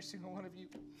uses every single one of you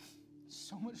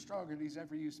so much stronger than he's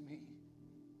ever used me.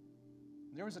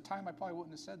 There was a time I probably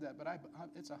wouldn't have said that, but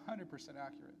it's 100%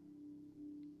 accurate.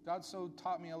 God so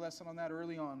taught me a lesson on that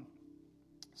early on.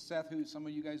 Seth, who some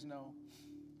of you guys know,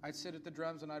 I'd sit at the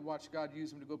drums and I'd watch God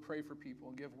use him to go pray for people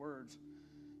and give words.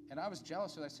 And I was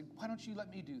jealous of it. I said, why don't you let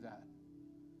me do that?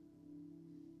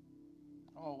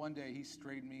 Oh, one day he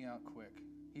straightened me out quick.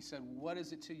 He said, what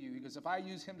is it to you? He goes, if I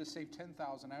use him to save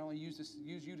 10,000, I only use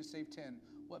you to save 10.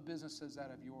 What business is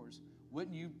that of yours?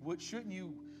 Shouldn't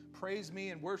you praise me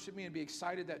and worship me and be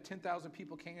excited that 10,000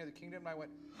 people came into the kingdom? And I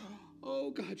went, oh,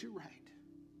 God, you're right.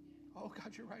 Oh,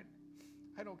 God, you're right.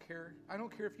 I don't care. I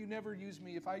don't care if you never use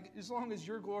me. As long as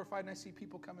you're glorified and I see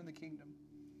people come in the kingdom.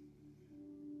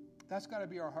 That's got to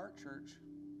be our heart, church.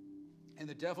 And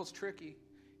the devil's tricky.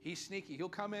 He's sneaky. He'll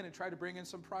come in and try to bring in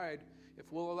some pride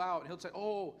if we'll allow it. And he'll say,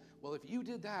 oh, well, if you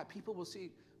did that, people will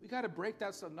see. We got to break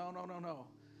that stuff. No.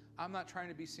 I'm not trying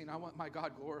to be seen. I want my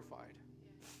God glorified.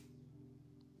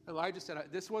 Elijah said,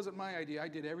 this wasn't my idea. I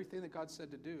did everything that God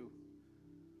said to do.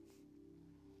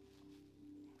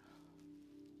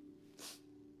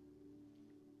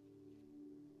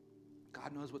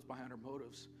 God knows what's behind our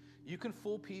motives. You can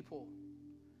fool people.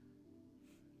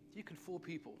 You can fool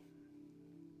people.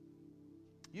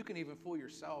 You can even fool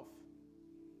yourself.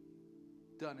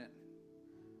 Done it.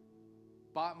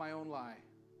 Bought my own lie.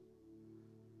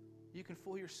 You can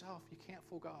fool yourself. You can't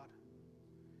fool God.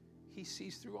 He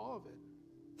sees through all of it.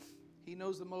 He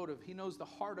knows the motive. He knows the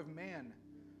heart of man.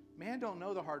 Man don't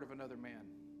know the heart of another man.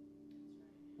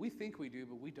 We think we do,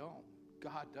 but we don't.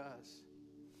 God does.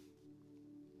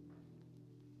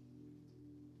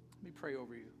 Let me pray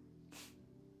over you.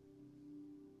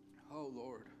 Oh,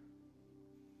 Lord.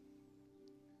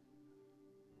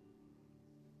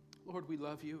 Lord, we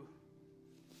love you.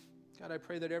 God, I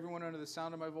pray that everyone under the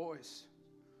sound of my voice,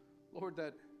 Lord,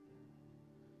 that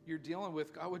you're dealing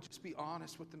with, God, would just be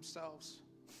honest with themselves.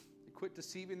 They quit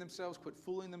deceiving themselves, quit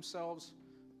fooling themselves.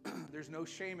 There's no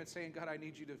shame in saying, God, I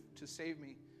need you to save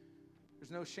me.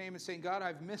 There's no shame in saying, God,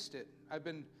 I've missed it. I've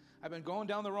been going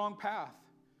down the wrong path.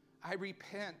 I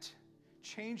repent.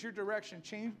 Change your direction.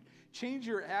 Change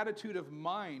your attitude of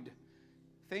mind.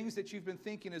 Things that you've been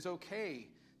thinking is okay,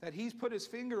 that he's put his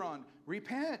finger on.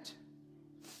 Repent.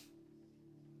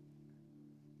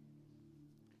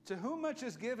 To whom much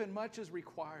is given, much is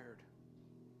required.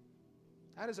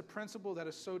 That is a principle that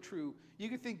is so true. You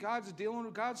can think God's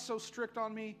so strict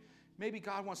on me. Maybe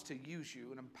God wants to use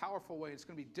you in a powerful way. It's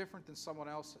going to be different than someone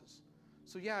else's.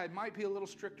 So yeah, it might be a little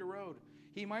stricter road.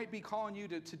 He might be calling you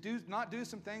to not do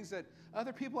some things that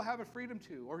other people have a freedom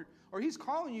to. Or he's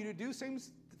calling you to do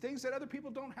things that other people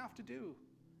don't have to do.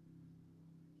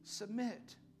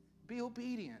 Submit. Be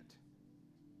obedient.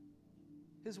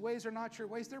 His ways are not your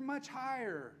ways. They're much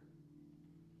higher.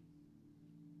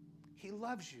 He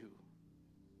loves you.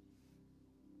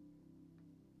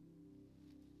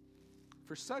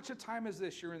 For such a time as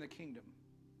this, you're in the kingdom.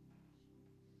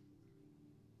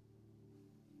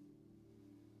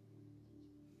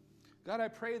 God, I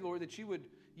pray, Lord, that you would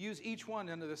use each one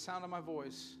under the sound of my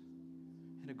voice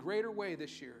in a greater way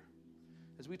this year.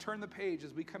 As we turn the page,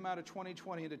 as we come out of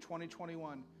 2020 into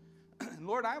 2021. And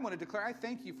Lord, I want to declare, I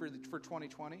thank you for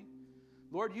 2020.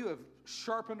 Lord, you have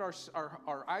sharpened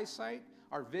our eyesight,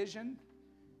 our vision.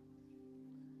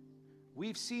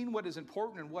 We've seen what is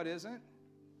important and what isn't.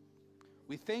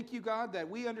 We thank you, God, that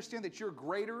we understand that you're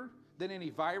greater than any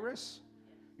virus.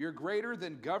 You're greater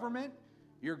than government.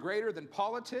 You're greater than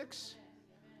politics.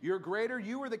 You're greater.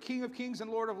 You are the King of Kings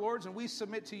and Lord of Lords, and we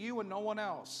submit to you and no one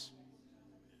else.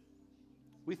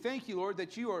 We thank you, Lord,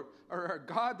 that you are a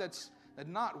God that's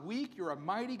not weak. You're a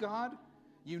mighty God.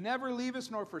 You never leave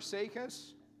us nor forsake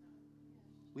us.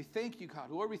 We thank you,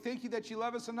 God. Lord, we thank you that you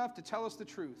love us enough to tell us the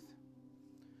truth.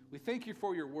 We thank you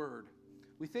for your word.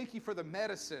 We thank you for the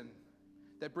medicine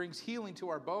that brings healing to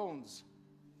our bones.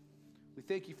 We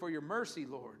thank you for your mercy,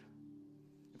 Lord,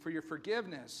 and for your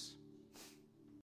forgiveness.